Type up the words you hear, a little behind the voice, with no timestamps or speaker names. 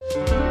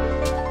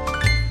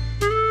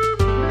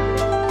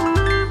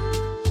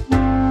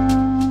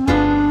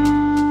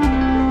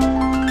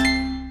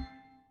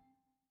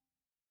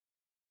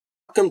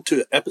Welcome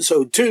to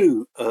episode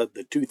 2 of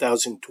the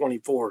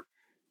 2024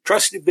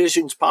 Trusted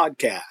Visions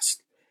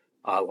podcast.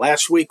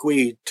 Last week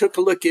we took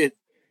a look at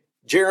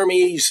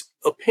Jeremy's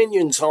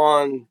opinions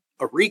on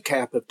a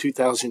recap of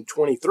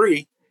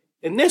 2023,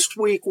 and this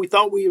week we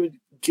thought we would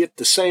get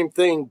the same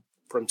thing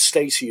from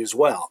Stacey as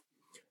well.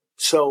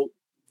 So,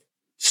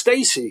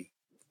 Stacey,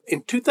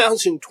 in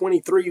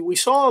 2023 we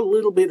saw a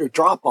little bit of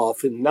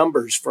drop-off in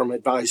numbers from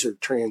advisor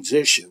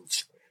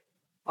transitions.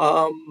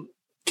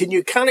 Can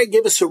you kind of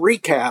give us a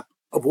recap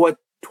of what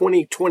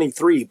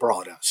 2023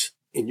 brought us,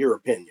 in your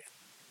opinion?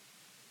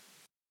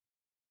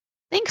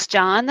 Thanks,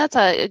 John. That's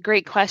a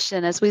great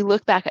question. As we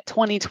look back at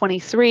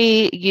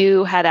 2023,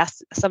 you had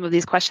asked some of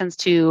these questions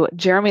to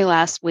Jeremy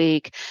last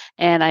week,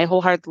 and I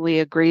wholeheartedly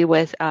agree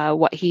with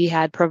what he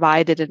had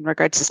provided in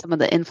regards to some of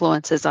the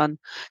influences on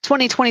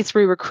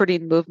 2023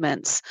 recruiting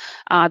movements.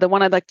 The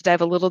one I'd like to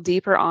dive a little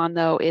deeper on,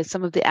 though, is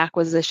some of the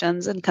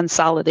acquisitions and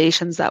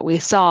consolidations that we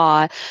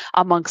saw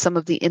among some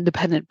of the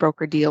independent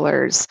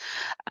broker-dealers.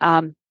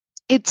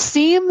 It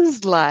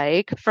seems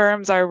like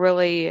firms are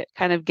really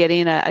kind of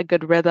getting a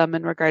good rhythm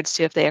in regards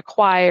to if they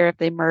acquire, if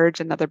they merge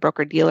another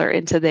broker-dealer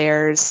into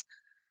theirs,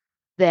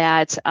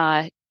 that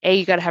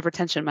you got to have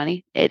retention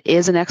money. It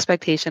is an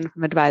expectation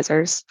from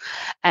advisors.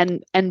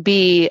 And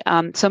B,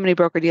 so many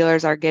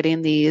broker-dealers are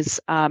getting these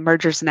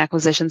mergers and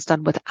acquisitions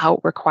done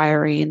without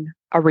requiring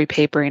a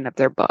repapering of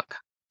their book.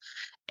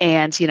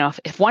 And,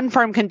 if one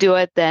firm can do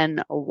it,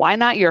 then why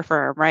not your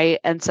firm, right?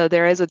 And so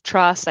there is a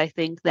trust, I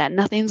think, that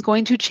nothing's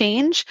going to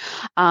change.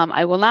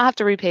 I will not have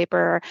to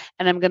repaper,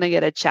 and I'm going to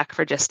get a check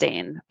for just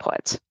staying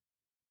put.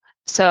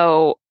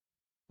 So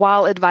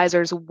while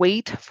advisors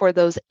wait for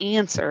those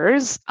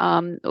answers,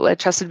 at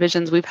Trusted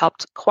Visions, we've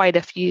helped quite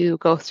a few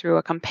go through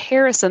a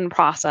comparison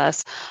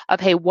process of,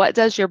 hey, what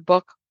does your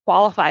book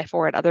qualify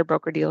for at other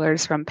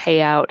broker-dealers from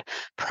payout,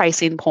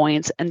 pricing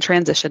points, and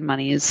transition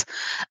monies.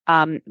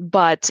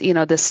 But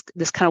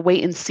this kind of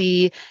wait and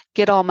see,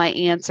 get all my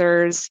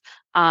answers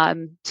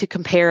to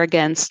compare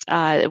against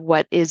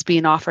what is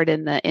being offered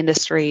in the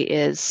industry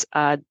is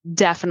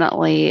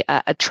definitely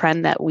a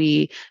trend that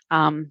we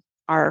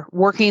are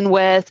working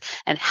with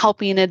and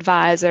helping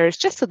advisors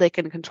just so they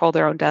can control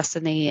their own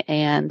destiny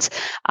and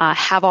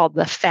have all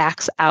the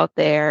facts out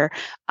there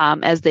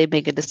as they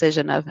make a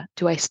decision of,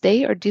 do I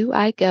stay or do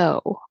I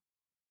go?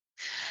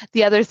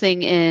 The other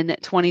thing in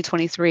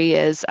 2023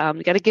 is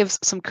you got to give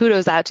some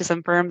kudos out to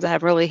some firms that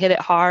have really hit it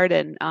hard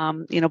and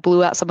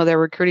blew out some of their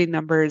recruiting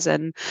numbers,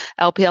 and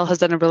LPL has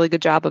done a really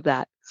good job of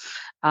that.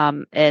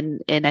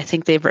 And I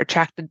think they've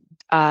attracted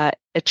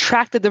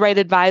the right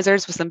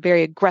advisors with some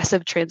very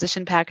aggressive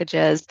transition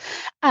packages,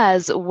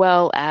 as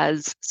well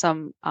as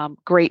some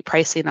great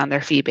pricing on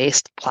their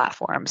fee-based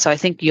platform. So I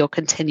think you'll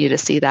continue to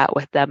see that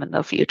with them in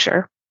the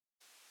future.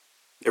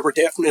 There were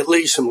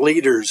definitely some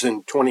leaders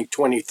in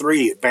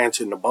 2023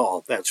 advancing the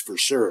ball, that's for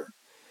sure.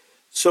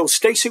 So,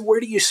 Stacey,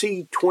 where do you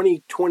see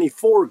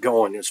 2024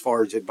 going as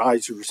far as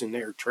advisors in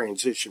their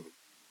transition?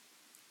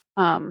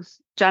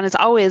 John, it's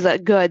always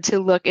good to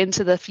look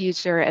into the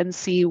future and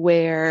see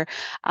where's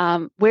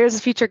the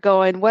future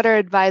going, what are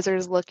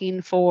advisors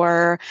looking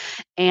for,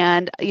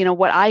 and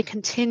what I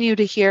continue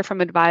to hear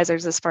from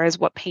advisors as far as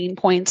what pain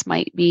points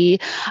might be,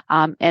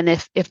 and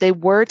if they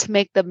were to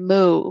make the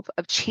move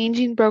of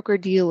changing broker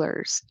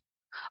dealers,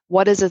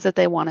 what is it that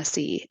they want to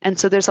see? And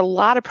so there's a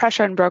lot of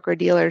pressure on broker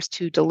dealers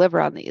to deliver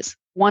on these.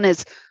 One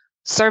is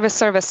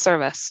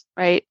service,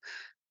 right?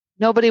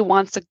 Nobody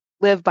wants to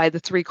live by the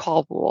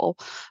 3-call rule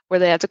where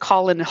they have to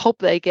call in and hope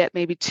they get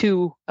maybe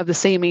 2 of the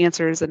same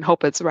answers and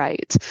hope it's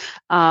right.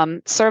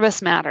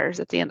 Service matters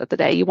at the end of the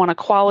day. You want a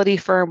quality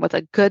firm with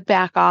a good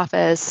back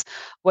office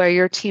where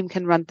your team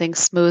can run things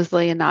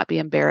smoothly and not be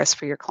embarrassed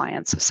for your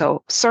clients.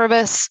 So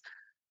service,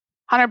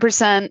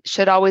 100%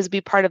 should always be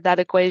part of that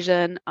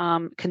equation.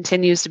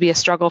 Continues to be a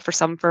struggle for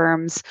some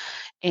firms,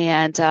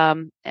 and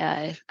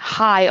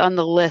high on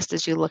the list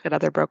as you look at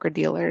other broker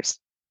dealers.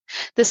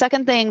 The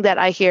second thing that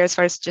I hear as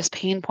far as just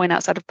pain point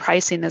outside of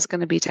pricing is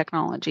going to be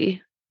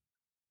technology.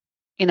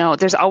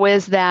 There's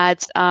always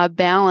that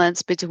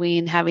balance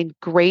between having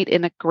great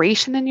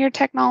integration in your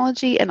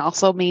technology and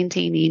also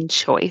maintaining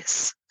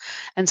choice.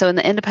 And so in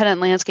the independent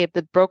landscape,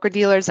 the broker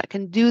dealers that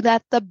can do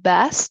that the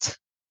best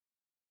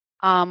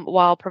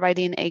while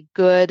providing a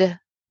good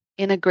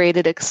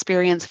integrated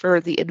experience for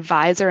the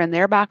advisor and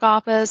their back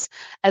office,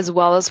 as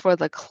well as for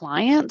the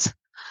client,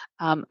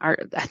 I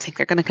think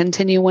they're going to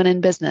continue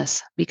winning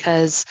business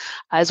because,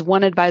 as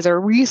one advisor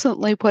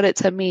recently put it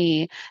to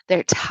me,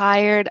 they're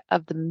tired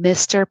of the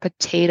Mr.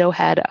 Potato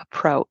Head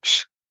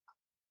approach.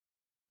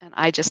 And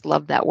I just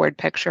love that word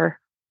picture.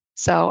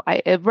 So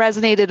it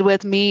resonated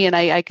with me, and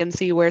I can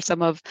see where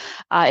some of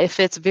it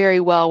fits very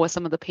well with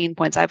some of the pain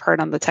points I've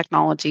heard on the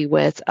technology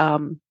with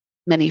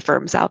many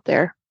firms out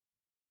there.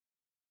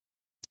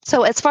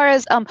 So as far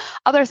as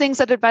other things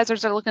that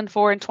advisors are looking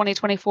for in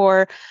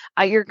 2024,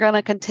 you're going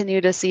to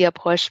continue to see a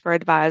push for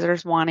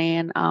advisors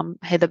wanting,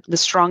 hey, the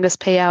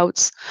strongest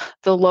payouts,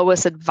 the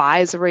lowest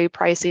advisory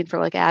pricing for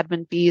like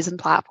admin fees and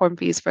platform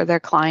fees for their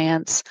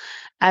clients,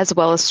 as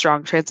well as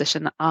strong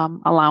transition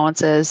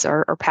allowances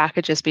or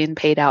packages being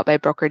paid out by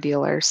broker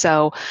dealers.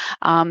 So,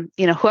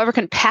 whoever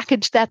can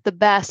package that the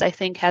best, I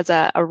think, has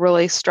a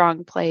really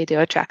strong play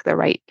to attract the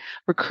right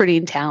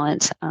recruiting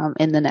talent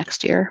in the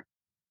next year.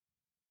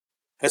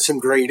 That's some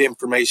great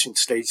information,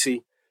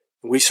 Stacey.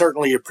 We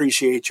certainly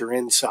appreciate your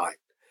insight.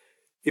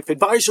 If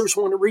advisors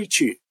want to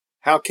reach you,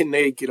 how can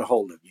they get a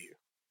hold of you?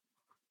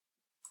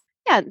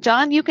 Yeah,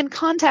 John, you can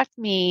contact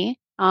me.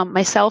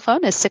 My cell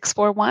phone is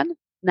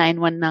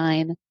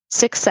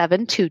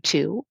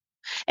 641-919-6722.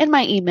 And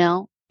my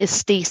email is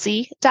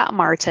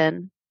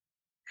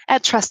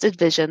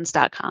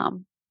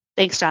stacy.martin@trustedvisions.com.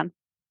 Thanks, John.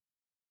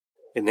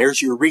 And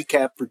there's your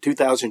recap for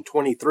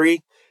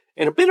 2023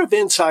 and a bit of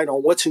insight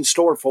on what's in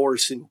store for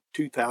us in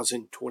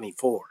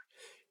 2024.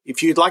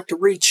 If you'd like to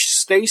reach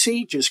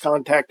Stacey, just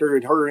contact her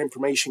at her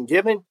information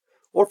given.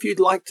 Or if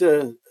you'd like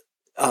to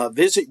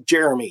visit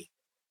Jeremy,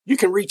 you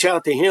can reach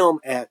out to him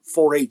at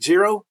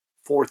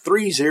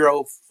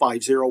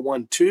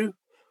 480-430-5012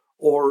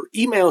 or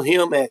email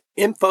him at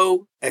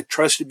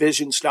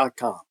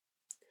info@trustedvisions.com.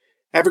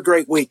 Have a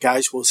great week,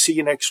 guys. We'll see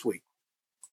you next week.